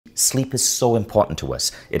Sleep is so important to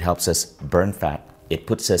us. It helps us burn fat. It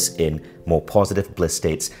puts us in more positive bliss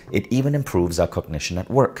states. It even improves our cognition at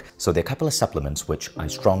work. So there are a couple of supplements which I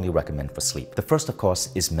strongly recommend for sleep. The first, of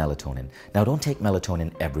course, is melatonin. Now, don't take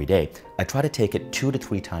melatonin every day. I try to take it 2 to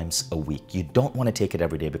 3 times a week. You don't want to take it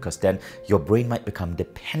every day because then your brain might become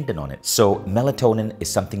dependent on it. So melatonin is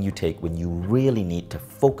something you take when you really need to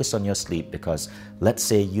focus on your sleep because let's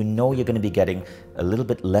say you know you're going to be getting a little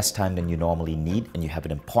bit less time than you normally need and you have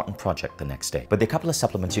an important project the next day. But there are a couple of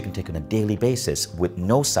supplements you can take on a daily basis with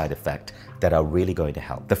no side effect that are really going to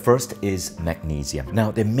help. The first is magnesium.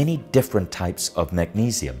 Now, there are many different types of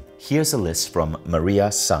magnesium. Here's a list from Maria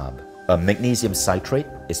Saab. Magnesium citrate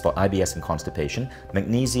is for IBS and constipation.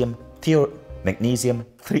 Magnesium threonate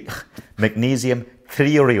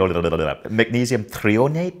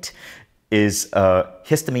is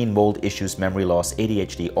histamine, mold issues, memory loss,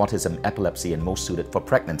 ADHD, autism, epilepsy, and most suited for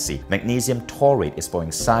pregnancy. Magnesium taurate is for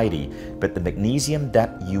anxiety, but the magnesium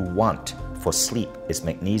that you want for sleep is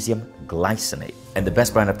magnesium glycinate. And the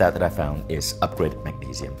best brand of that I found is upgraded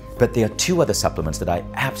magnesium. But there are 2 other supplements that I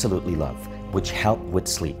absolutely love which help with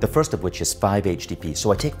sleep. The first of which is 5-HTP.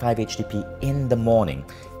 So I take 5-HTP in the morning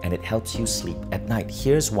and it helps you sleep at night.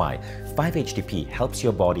 Here's why. 5-HTP helps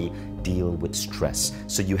your body deal with stress,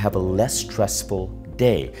 so you have a less stressful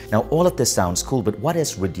day. Now, all of this sounds cool, but what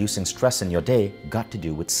has reducing stress in your day got to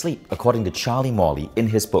do with sleep? According to Charlie Morley in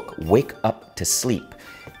his book, Wake Up to Sleep,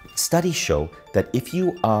 studies show that if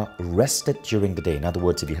you are rested during the day, in other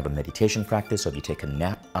words, if you have a meditation practice or if you take a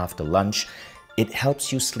nap after lunch, it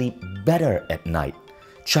helps you sleep better at night.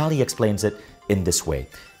 Charlie explains it in this way.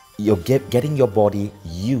 You're getting your body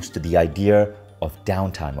used to the idea of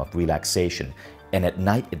downtime, of relaxation. And at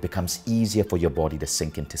night, it becomes easier for your body to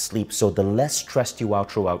sink into sleep. So the less stressed you are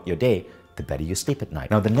throughout your day, the better you sleep at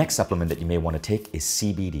night. Now, the next supplement that you may want to take is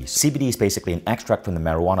CBD. CBD is basically an extract from the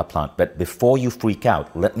marijuana plant. But before you freak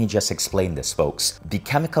out, let me just explain this, folks. The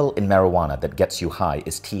chemical in marijuana that gets you high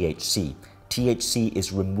is THC. THC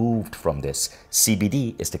is removed from this.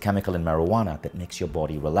 CBD is the chemical in marijuana that makes your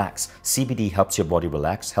body relax. CBD helps your body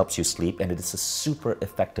relax, helps you sleep, and it is a super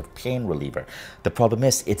effective pain reliever. The problem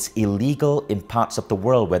is it's illegal in parts of the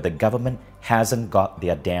world where the government hasn't got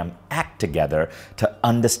their damn act together to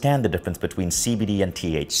understand the difference between CBD and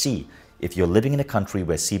THC. If you're living in a country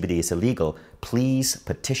where CBD is illegal, please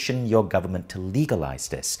petition your government to legalize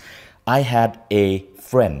this. I had a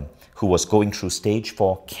friend who was going through stage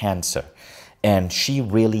 4 cancer. And she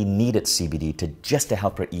really needed CBD to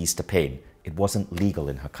help her ease the pain. It wasn't legal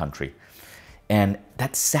in her country. And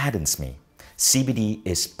that saddens me. CBD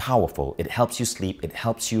is powerful. It helps you sleep, it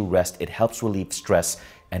helps you rest, it helps relieve stress,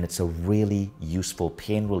 and it's a really useful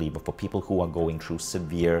pain reliever for people who are going through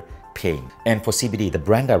severe pain. And for CBD, the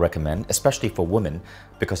brand I recommend, especially for women,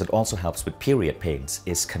 because it also helps with period pains,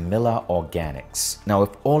 is Camilla Organics. Now,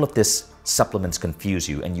 if all of these supplements confuse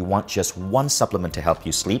you and you want just one supplement to help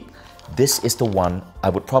you sleep, this is the one I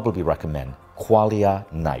would probably recommend,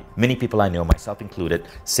 Qualia Night. Many people I know, myself included,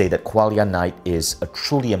 say that Qualia Night is a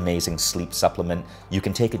truly amazing sleep supplement. You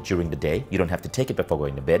can take it during the day. You don't have to take it before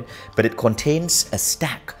going to bed, but it contains a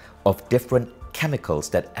stack of different chemicals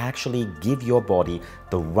that actually give your body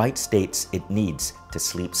the right states it needs to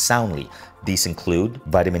sleep soundly. These include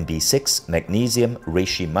vitamin B6, magnesium,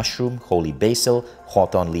 reishi mushroom, holy basil,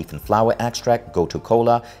 hawthorn leaf and flower extract, gotu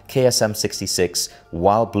kola, KSM 66,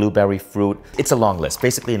 wild blueberry fruit. It's a long list.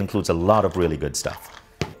 Basically, it includes a lot of really good stuff.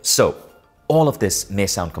 So, all of this may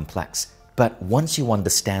sound complex, but once you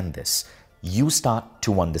understand this, you start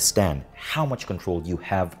to understand how much control you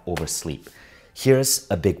have over sleep. Here's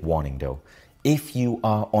a big warning though. If you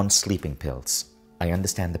are on sleeping pills, I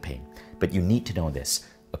understand the pain, but you need to know this.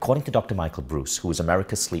 According to Dr. Michael Bruce, who is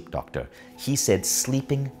America's sleep doctor, he said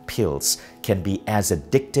sleeping pills can be as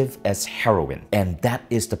addictive as heroin. And that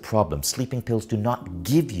is the problem. Sleeping pills do not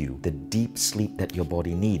give you the deep sleep that your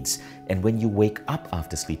body needs. And when you wake up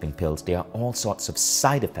after sleeping pills, there are all sorts of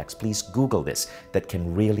side effects. Please Google this, that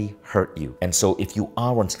can really hurt you. And so if you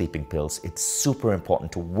are on sleeping pills, it's super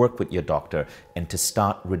important to work with your doctor and to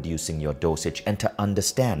start reducing your dosage and to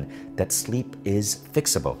understand that sleep is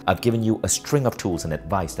fixable. I've given you a string of tools and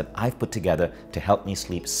advice that I've put together to help me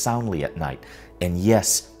sleep soundly at night. And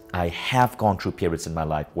yes, I have gone through periods in my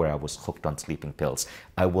life where I was hooked on sleeping pills.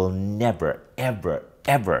 I will never, ever,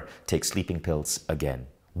 ever take sleeping pills again.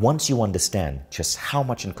 Once you understand just how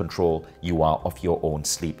much in control you are of your own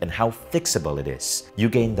sleep and how fixable it is, you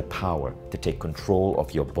gain the power to take control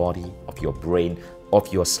of your body, of your brain,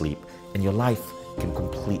 of your sleep, and your life can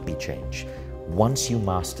completely change. Once you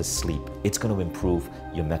master sleep, it's going to improve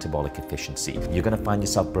your metabolic efficiency. You're going to find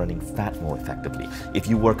yourself burning fat more effectively. If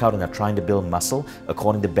you work out and are trying to build muscle,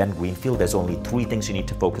 according to Ben Greenfield, there's only 3 things you need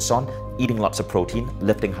to focus on: eating lots of protein,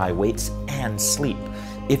 lifting high weights, and sleep.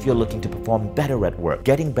 If you're looking to perform better at work,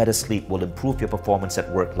 getting better sleep will improve your performance at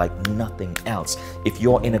work like nothing else. If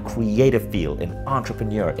you're in a creative field, an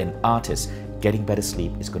entrepreneur, an artist, getting better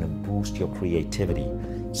sleep is going to boost your creativity.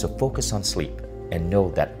 So focus on sleep and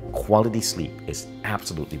know that quality sleep is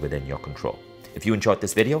absolutely within your control. If you enjoyed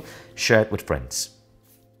this video, share it with friends.